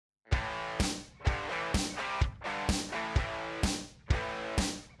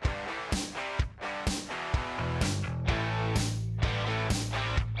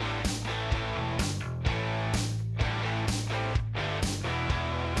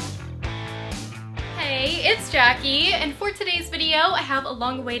Hey, it's Jackie, and for today's video, I have a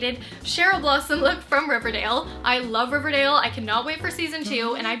long-awaited Cheryl Blossom look from Riverdale. I love Riverdale, I cannot wait for season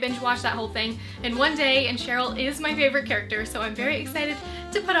 2, and I binge-watched that whole thing in one day, and Cheryl is my favorite character, so I'm very excited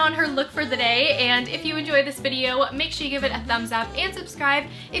to put on her look for the day. And if you enjoyed this video, make sure you give it a thumbs up and subscribe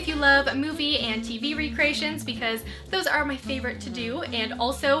if you love movie and TV recreations, because those are my favorite to do. And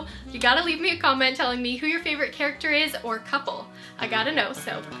also, you gotta leave me a comment telling me who your favorite character is or couple. I gotta know,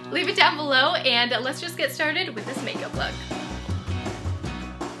 so leave it down below, and let's just get started with this makeup look.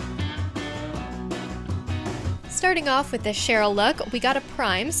 Starting off with this Cheryl look, we got a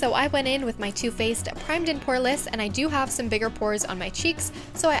prime, so I went in with my Too Faced Primed and Poreless, and I do have some bigger pores on my cheeks,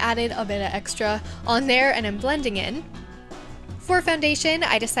 so I added a bit of extra on there and I'm blending in. For foundation,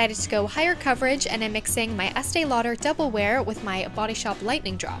 I decided to go higher coverage, and I'm mixing my Estee Lauder Double Wear with my Body Shop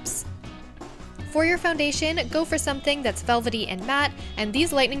Lightening drops. For your foundation, go for something that's velvety and matte, and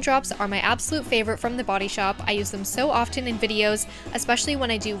these lightning drops are my absolute favorite from the Body Shop. I use them so often in videos, especially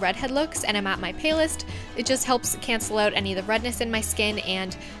when I do redhead looks and I'm at my palest. It just helps cancel out any of the redness in my skin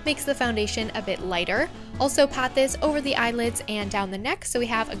and makes the foundation a bit lighter. Also pat this over the eyelids and down the neck so we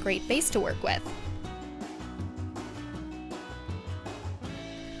have a great base to work with.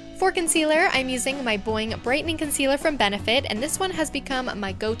 For concealer, I'm using my Boi-ing Brightening Concealer from Benefit, and this one has become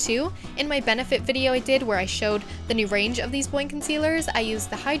my go-to. In my Benefit video I did where I showed the new range of these Boi-ing concealers, I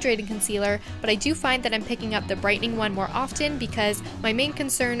used the Hydrating Concealer, but I do find that I'm picking up the Brightening one more often because my main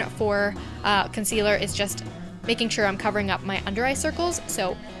concern for concealer is just making sure I'm covering up my under eye circles.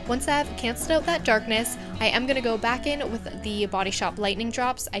 So once I've canceled out that darkness, I am going to go back in with the Body Shop Lightning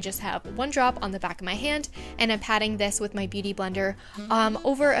drops. I just have one drop on the back of my hand, and I'm patting this with my Beauty Blender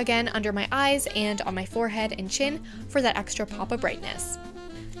over again under my eyes and on my forehead and chin for that extra pop of brightness.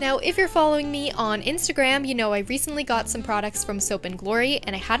 Now, if you're following me on Instagram, you know I recently got some products from Soap & Glory,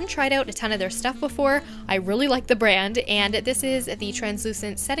 and I hadn't tried out a ton of their stuff before. I really like the brand, and this is the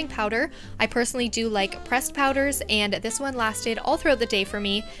translucent setting powder. I personally do like pressed powders, and this one lasted all throughout the day for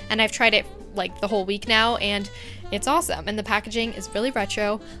me, and I've tried it like the whole week now, and it's awesome, and the packaging is really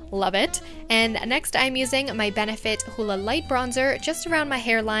retro. Love it. And next I'm using my Benefit Hoola Light Bronzer just around my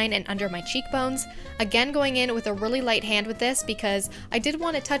hairline and under my cheekbones. Again, going in with a really light hand with this because I did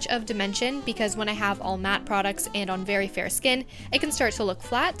want a touch of dimension, because when I have all matte products and on very fair skin, it can start to look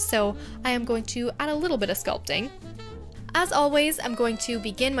flat, so I am going to add a little bit of sculpting. As always, I'm going to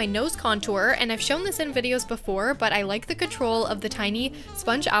begin my nose contour, and I've shown this in videos before, but I like the control of the tiny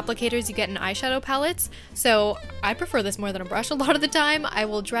sponge applicators you get in eyeshadow palettes, so I prefer this more than a brush a lot of the time. I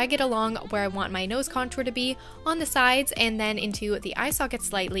will drag it along where I want my nose contour to be, on the sides, and then into the eye socket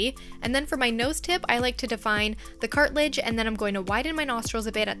slightly. And then for my nose tip, I like to define the cartilage, and then I'm going to widen my nostrils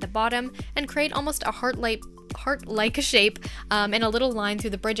a bit at the bottom and create almost a heart-like shape and a little line through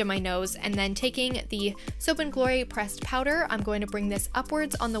the bridge of my nose. And then taking the Soap & Glory pressed powder, I'm going to bring this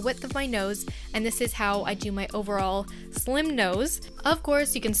upwards on the width of my nose, and this is how I do my overall slim nose. Of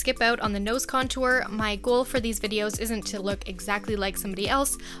course, you can skip out on the nose contour. My goal for these videos isn't to look exactly like somebody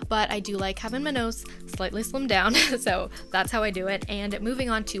else, but I do like having my nose slightly slimmed down, so that's how I do it. And moving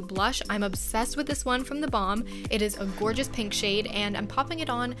on to blush, I'm obsessed with this one from the Balm. It is a gorgeous pink shade, and I'm popping it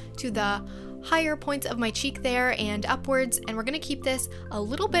on to the higher points of my cheek there and upwards, and we're going to keep this a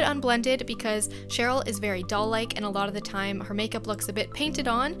little bit unblended because Cheryl is very doll-like, and a lot of the time her makeup looks a bit painted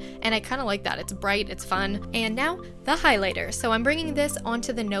on, and I kind of like that. It's bright, it's fun. And now the highlighter. So I'm bringing this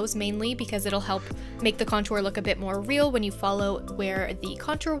onto the nose mainly because it'll help make the contour look a bit more real when you follow where the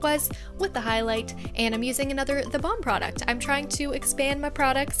contour was with the highlight. And I'm using another The Balm product. I'm trying to expand my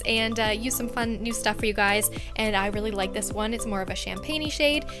products and use some fun new stuff for you guys, and I really like this one. It's more of a champagne-y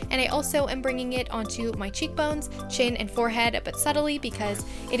shade, and I also am bringing it onto my cheekbones, chin, and forehead, but subtly because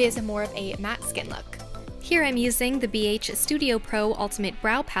it is more of a matte skin look. Here I'm using the BH Studio Pro Ultimate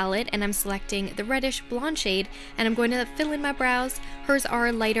Brow Palette, and I'm selecting the reddish blonde shade, and I'm going to fill in my brows. Hers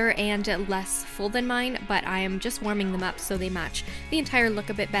are lighter and less full than mine, but I am just warming them up so they match the entire look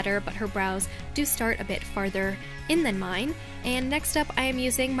a bit better, but her brows do start a bit farther in than mine. And next up I am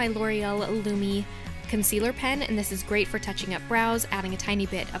using my L'Oreal Lumi concealer pen, and this is great for touching up brows, adding a tiny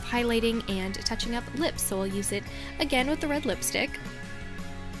bit of highlighting, and touching up lips, so I'll use it again with the red lipstick.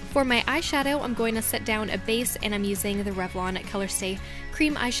 For my eyeshadow, I'm going to set down a base, and I'm using the Revlon Color Stay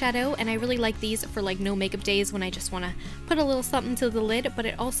Cream Eyeshadow, and I really like these for like no makeup days when I just want to put a little something to the lid, but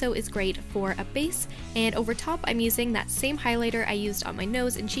it also is great for a base. And over top, I'm using that same highlighter I used on my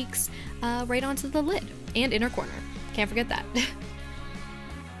nose and cheeks right onto the lid and inner corner. Can't forget that.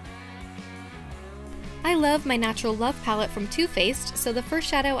 I love my Natural Love palette from Too Faced, so the first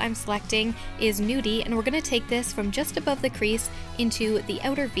shadow I'm selecting is Nudie, and we're going to take this from just above the crease into the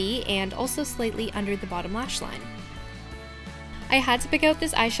outer V and also slightly under the bottom lash line. I had to pick out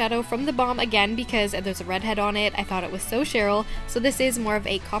this eyeshadow from the Balm again because there's a redhead on it. I thought it was so Cheryl, so this is more of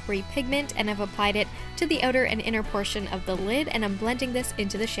a coppery pigment, and I've applied it to the outer and inner portion of the lid, and I'm blending this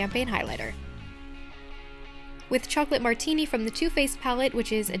into the champagne highlighter. With Chocolate Martini from the Too Faced palette,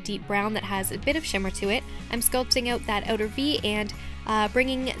 which is a deep brown that has a bit of shimmer to it, I'm sculpting out that outer V and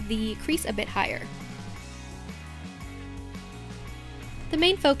bringing the crease a bit higher. The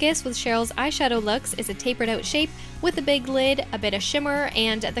main focus with Cheryl's eyeshadow looks is a tapered out shape with a big lid, a bit of shimmer,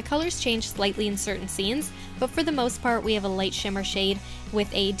 and the colors change slightly in certain scenes, but for the most part we have a light shimmer shade with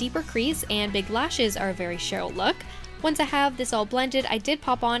a deeper crease, and big lashes are a very Cheryl look. Once I have this all blended, I did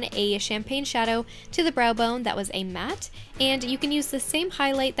pop on a champagne shadow to the brow bone that was a matte, and you can use the same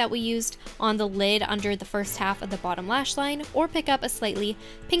highlight that we used on the lid under the first half of the bottom lash line, or pick up a slightly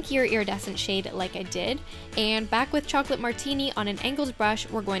pinkier iridescent shade like I did. And back with Chocolate Martini on an angled brush,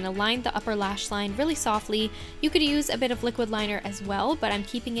 we're going to line the upper lash line really softly. You could use a bit of liquid liner as well, but I'm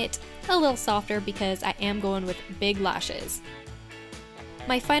keeping it a little softer because I am going with big lashes.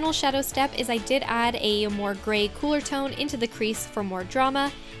 My final shadow step is I did add a more gray, cooler tone into the crease for more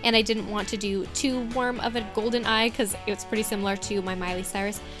drama, and I didn't want to do too warm of a golden eye because it's pretty similar to my Miley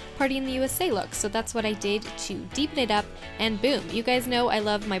Cyrus Party in the USA look, so that's what I did to deepen it up, and boom. You guys know I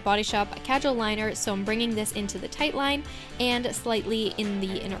love my Body Shop casual liner, so I'm bringing this into the tight line and slightly in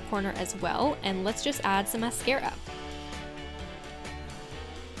the inner corner as well, and let's just add some mascara.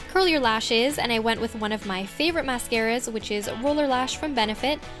 Curl your lashes, and I went with one of my favorite mascaras, which is Roller Lash from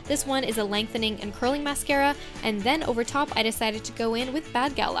Benefit. This one is a lengthening and curling mascara, and then over top I decided to go in with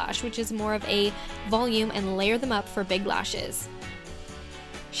Bad Gal Lash, which is more of a volume and layer them up for big lashes.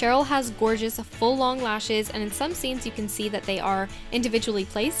 Cheryl has gorgeous full long lashes, and in some scenes you can see that they are individually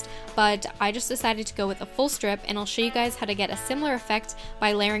placed, but I just decided to go with a full strip, and I'll show you guys how to get a similar effect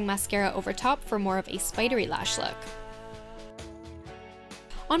by layering mascara over top for more of a spidery lash look.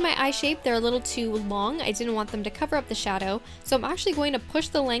 On my eye shape, they're a little too long. I didn't want them to cover up the shadow, so I'm actually going to push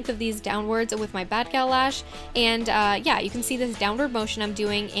the length of these downwards with my Bad Gal Lash, and yeah, you can see this downward motion I'm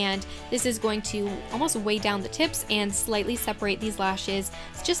doing, and this is going to almost weigh down the tips and slightly separate these lashes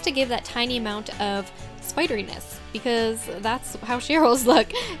just to give that tiny amount of spideriness, because that's how Cheryl's look.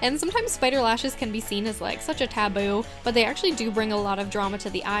 And sometimes spider lashes can be seen as like such a taboo, but they actually do bring a lot of drama to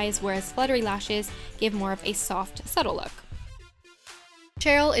the eyes, whereas fluttery lashes give more of a soft, subtle look.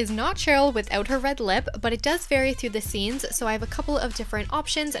 Cheryl is not Cheryl without her red lip, but it does vary through the scenes, so I have a couple of different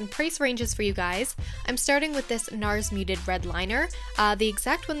options and price ranges for you guys. I'm starting with this NARS Muted Red Liner. The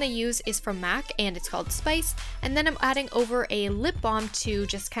exact one they use is from MAC, and it's called Spice, and then I'm adding over a lip balm to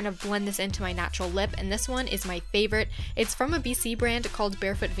just kind of blend this into my natural lip, and this one is my favorite. It's from a BC brand called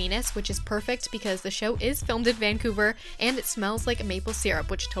Barefoot Venus, which is perfect because the show is filmed in Vancouver, and it smells like maple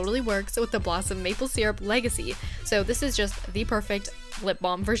syrup, which totally works with the Blossom Maple Syrup Legacy. So this is just the perfect lip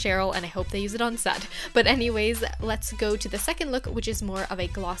balm for Cheryl, and I hope they use it on set. But anyways, let's go to the second look, which is more of a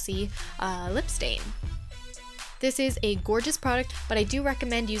glossy lip stain. This is a gorgeous product, but I do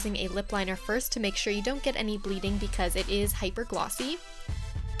recommend using a lip liner first to make sure you don't get any bleeding because it is hyper glossy.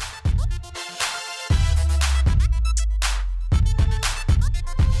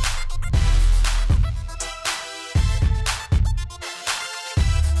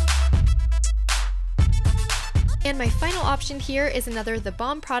 And my final option here is another The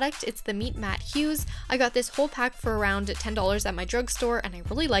Balm product. It's the Meet Matte Hues. I got this whole pack for around $10 at my drugstore, and I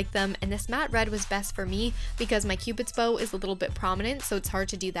really like them, and this matte red was best for me because my Cupid's bow is a little bit prominent, so it's hard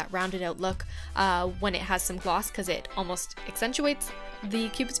to do that rounded out look when it has some gloss because it almost accentuates the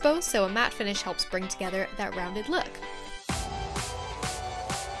Cupid's bow, so a matte finish helps bring together that rounded look.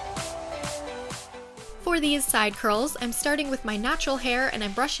 For these side curls, I'm starting with my natural hair, and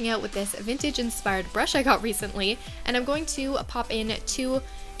I'm brushing out with this vintage inspired brush I got recently, and I'm going to pop in 2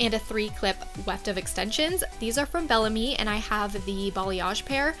 and a 3 clip weft of extensions. These are from Bellamy, and I have the balayage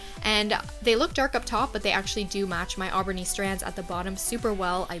pair, and they look dark up top, but they actually do match my auburny strands at the bottom super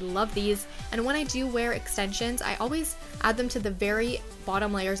well. I love these, and when I do wear extensions, I always add them to the very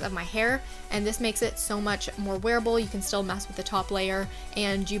bottom layers of my hair, and this makes it so much more wearable. You can still mess with the top layer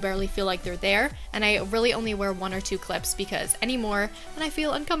and you barely feel like they're there, and I really only wear 1 or 2 clips because any more and I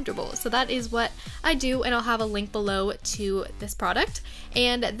feel uncomfortable. So that is what I do, and I'll have a link below to this product.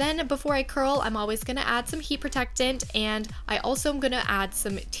 And then before I curl, I'm always going to add some heat protectant, and I also am going to add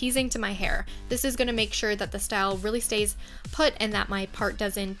some teasing to my hair. This is going to make sure that the style really stays put and that my part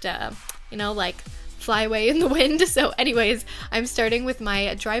doesn't, you know, like fly away in the wind. So anyways, I'm starting with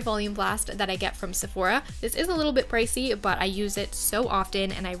my dry volume blast that I get from Sephora. This is a little bit pricey, but I use it so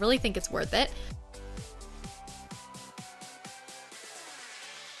often and I really think it's worth it.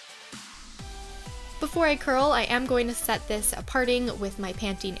 Before I curl, I am going to set this parting with my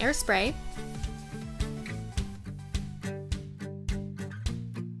Pantene Air Spray.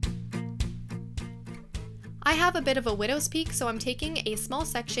 I have a bit of a widow's peak, so I'm taking a small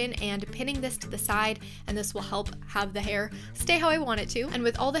section and pinning this to the side, and this will help have the hair stay how I want it to. And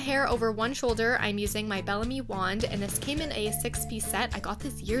with all the hair over one shoulder, I'm using my Bellamy wand, and this came in a 6-piece set. I got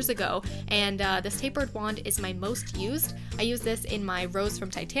this years ago, and this tapered wand is my most used. I use this in my Rose from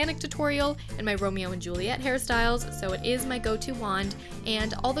Titanic tutorial and my Romeo and Juliet hairstyles, so it is my go-to wand.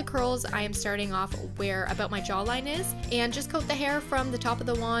 And all the curls, I am starting off where about my jawline is, and just coat the hair from the top of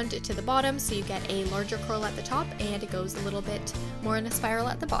the wand to the bottom so you get a larger curl at the top and it goes a little bit more in a spiral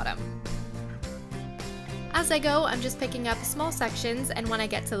at the bottom. As I go, I'm just picking up small sections, and when I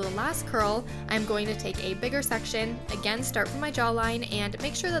get to the last curl, I'm going to take a bigger section, again start from my jawline, and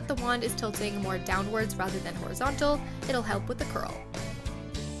make sure that the wand is tilting more downwards rather than horizontal. It'll help with the curl.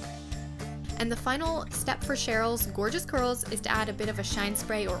 And the final step for Cheryl's gorgeous curls is to add a bit of a shine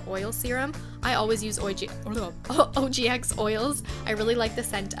spray or oil serum. I always use OGX oils. I really like the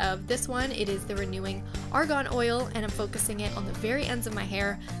scent of this one. It is the Renewing Argan Oil, and I'm focusing it on the very ends of my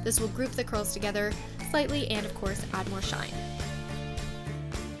hair. This will group the curls together slightly and of course add more shine.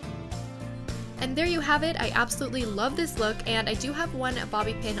 And there you have it. I absolutely love this look, and I do have one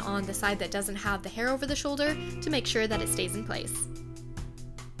bobby pin on the side that doesn't have the hair over the shoulder to make sure that it stays in place.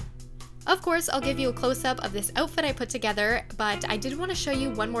 Of course, I'll give you a close-up of this outfit I put together, but I did want to show you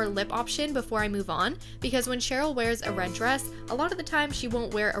one more lip option before I move on, because when Cheryl wears a red dress, a lot of the time she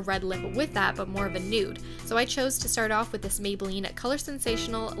won't wear a red lip with that, but more of a nude. So I chose to start off with this Maybelline Color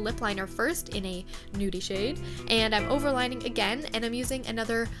Sensational lip liner first in a nudie shade, and I'm overlining again, and I'm using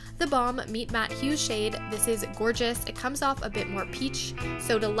another The Balm Meet Matte Hue shade. This is gorgeous. It comes off a bit more peach,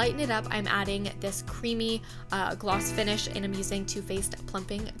 so to lighten it up, I'm adding this creamy gloss finish, and I'm using Too Faced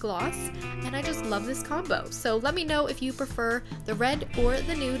Plumping Gloss. And I just love this combo. So let me know if you prefer the red or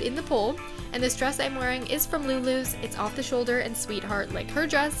the nude in the poll. And this dress I'm wearing is from Lulu's. It's off the shoulder and sweetheart like her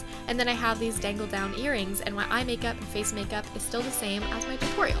dress. And then I have these dangle down earrings, and my eye makeup and face makeup is still the same as my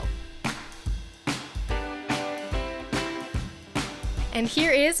tutorial. And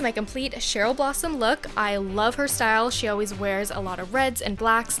here is my complete Cheryl Blossom look. I love her style. She always wears a lot of reds and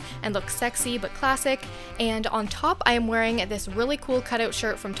blacks and looks sexy but classic. And on top, I am wearing this really cool cutout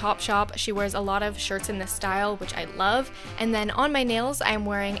shirt from Topshop. She wears a lot of shirts in this style, which I love. And then on my nails, I am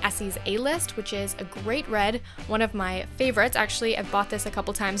wearing Estee's A-List, which is a great red, one of my favorites. Actually, I've bought this a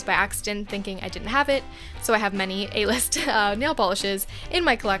couple times by accident thinking I didn't have it, so I have many A-List nail polishes in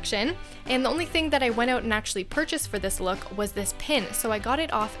my collection. And the only thing that I went out and actually purchased for this look was this pin. So I got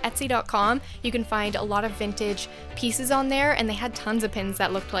it off Etsy.com. You can find a lot of vintage pieces on there, and they had tons of pins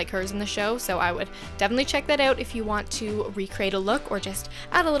that looked like hers in the show, so I would definitely check that out if you want to recreate a look or just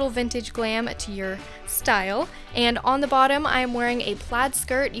add a little vintage glam to your style. And on the bottom, I am wearing a plaid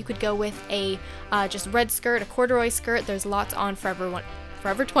skirt. You could go with a just red skirt, a corduroy skirt. There's lots on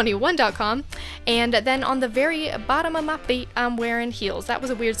Forever21.com. And then on the very bottom of my feet, I'm wearing heels. That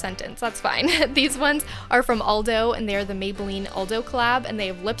was a weird sentence, that's fine. These ones are from Aldo, and they're the Maybelline Aldo collab, and they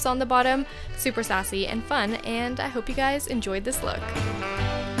have lips on the bottom. Super sassy and fun, and I hope you guys enjoyed this look.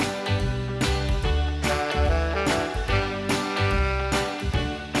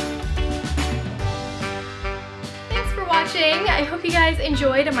 I hope you guys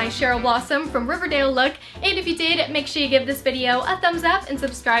enjoyed my Cheryl Blossom from Riverdale look, and if you did, make sure you give this video a thumbs up and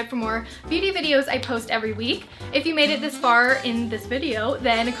subscribe for more beauty videos I post every week. If you made it this far in this video,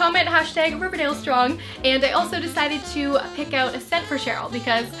 then comment hashtag Riverdale Strong, and I also decided to pick out a scent for Cheryl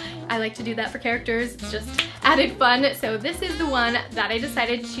because I like to do that for characters. It's just added fun. So this is the one that I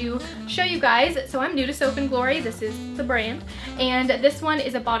decided to show you guys. So I'm new to Soap and Glory. This is the brand, and this one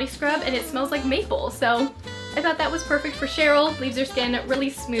is a body scrub, and it smells like maple. So I thought that was perfect for Cheryl. Leaves her skin really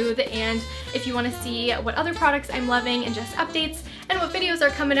smooth, and if you want to see what other products I'm loving and just updates and what videos are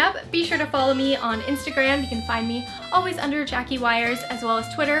coming up, be sure to follow me on Instagram. You can find me always under Jackie Wyers, as well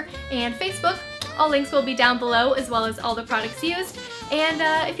as Twitter and Facebook. All links will be down below, as well as all the products used.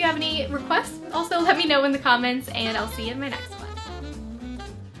 And if you have any requests, also let me know in the comments, and I'll see you in my next one.